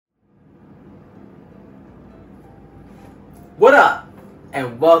What up?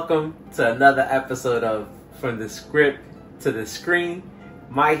 And welcome to another episode of From the Script to the Screen,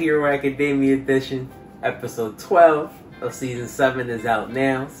 My Hero Academia Edition, episode 12 of season 7 is out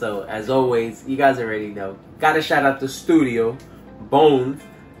now. So as always, you guys already know. Gotta shout out the studio, Bones.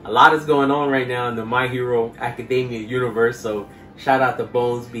 A lot is going on right now in the My Hero Academia universe, so shout out to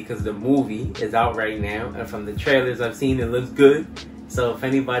Bones because the movie is out right now, and from the trailers I've seen, it looks good. So if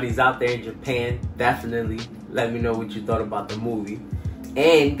anybody's out there in Japan, definitely let me know what you thought about the movie.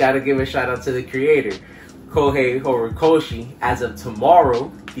 And gotta give a shout out to the creator, Kohei Horikoshi. As of tomorrow,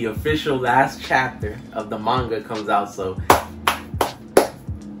 the official last chapter of the manga comes out, so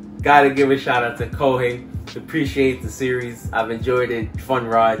gotta give a shout out to Kohei. Appreciate the series. I've enjoyed it. Fun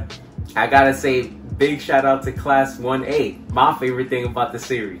ride. I gotta say, big shout out to Class 1A, my favorite thing about the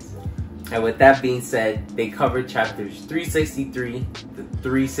series. And with that being said, they covered chapters 363 to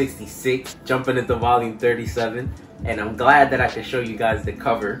 366, jumping into volume 37. And I'm glad that I could show you guys the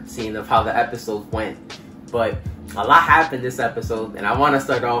cover, seeing of how the episodes went. But a lot happened this episode, and I want to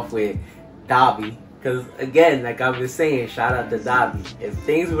start off with Dabi. Because again, like I was saying, shout out to Dabi. If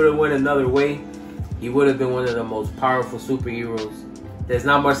things would have went another way, he would have been one of the most powerful superheroes. There's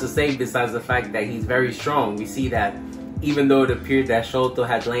not much to say besides the fact that he's very strong. We see that even though it appeared that Shoto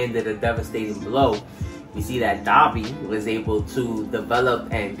had landed a devastating blow, we see that Dabi was able to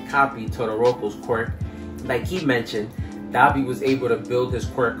develop and copy Todoroki's quirk. Like he mentioned, Dabi was able to build his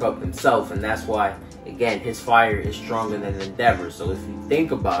quirk up himself, and that's why, again, his fire is stronger than Endeavor. So if you think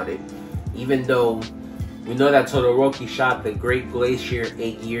about it, even though we know that Todoroki shot the Great Glacier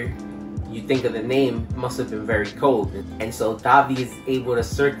Aegir, you think of the name, must have been very cold. And so Dabi is able to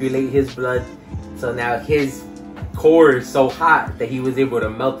circulate his blood, so now his core is so hot that he was able to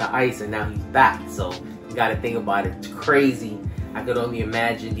melt the ice, and now he's back. So you gotta think about it. It's crazy. I could only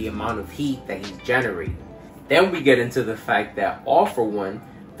imagine the amount of heat that he's generating. Then we get into the fact that All For One,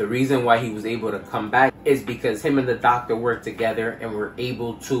 the reason why he was able to come back is because him and the doctor worked together and were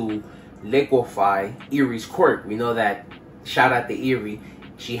able to liquefy Erie's quirk. We know that, shout out to Erie,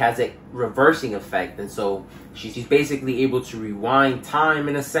 she has a reversing effect, and so she's basically able to rewind time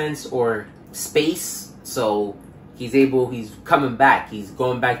in a sense, or space. So he's coming back. He's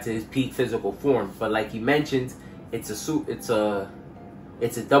going back to his peak physical form. But like he mentioned, it's a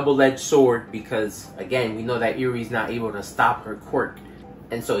double-edged sword, because again, we know that Erie's not able to stop her quirk,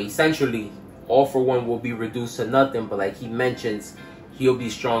 and so essentially All For One will be reduced to nothing. But like he mentions, he'll be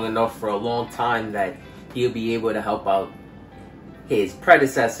strong enough for a long time that he'll be able to help out his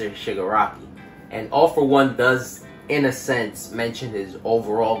predecessor Shigaraki. And All For One does, in a sense, mention his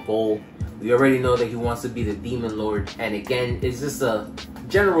overall goal. We already know that he wants to be the Demon Lord, and again, it's just a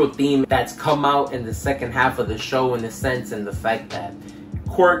general theme that's come out in the second half of the show, in a sense, and the fact that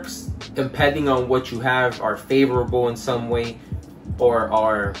quirks, depending on what you have, are favorable in some way or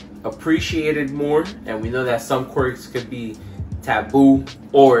are appreciated more. And we know that some quirks could be taboo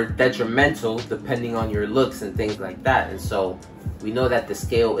or detrimental depending on your looks and things like that. And so we know that the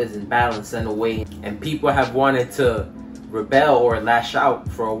scale isn't balanced in a way, and people have wanted to rebel or lash out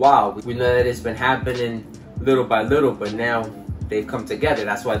for a while. We know that it's been happening little by little, but now they've come together.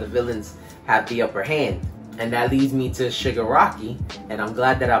 That's why the villains have the upper hand. And that leads me to Shigaraki, and I'm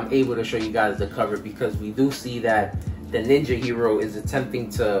glad that I'm able to show you guys the cover, because we do see that the ninja hero is attempting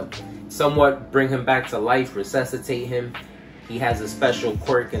to somewhat bring him back to life, resuscitate him. He has a special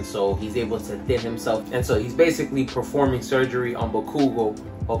quirk, and so he's able to thin himself, and so he's basically performing surgery on Bakugo,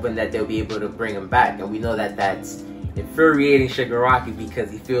 hoping that they'll be able to bring him back. And we know that that's infuriating Shigaraki, because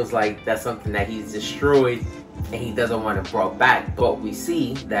he feels like that's something that he's destroyed and he doesn't want it brought back. But we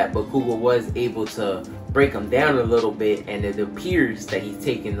see that Bakugo was able to break him down a little bit, and it appears that he's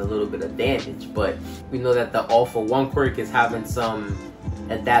taking a little bit of damage. But we know that the All For One quirk is having some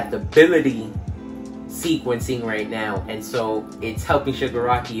adaptability sequencing right now, and so it's helping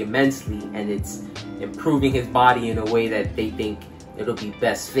Shigaraki immensely, and it's improving his body in a way that they think it'll be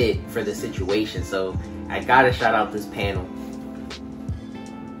best fit for the situation. So I gotta shout out this panel.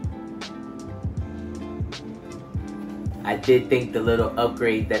 I did think the little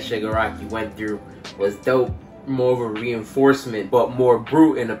upgrade that Shigaraki went through was dope. More of a reinforcement, but more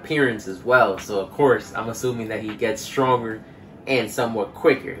brute in appearance as well. So of course, I'm assuming that he gets stronger and somewhat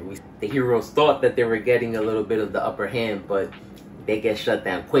quicker. The heroes thought that they were getting a little bit of the upper hand, but they get shut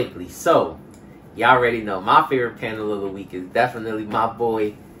down quickly. So y'all already know, my favorite panel of the week is definitely my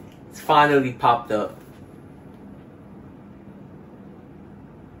boy. It's finally popped up.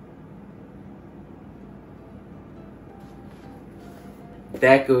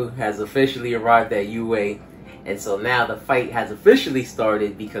 Deku has officially arrived at UA, and so now the fight has officially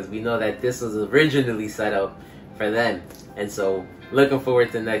started, because we know that this was originally set up for them. And so, looking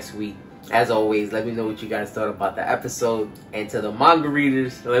forward to next week. As always, let me know what you guys thought about the episode. And to the manga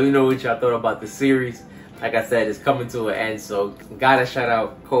readers, let me know what y'all thought about the series. Like I said, it's coming to an end, so gotta shout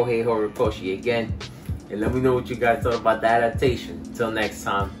out Kohei Horikoshi again. And let me know what you guys thought about the adaptation. Till next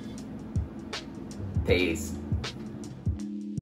time, peace.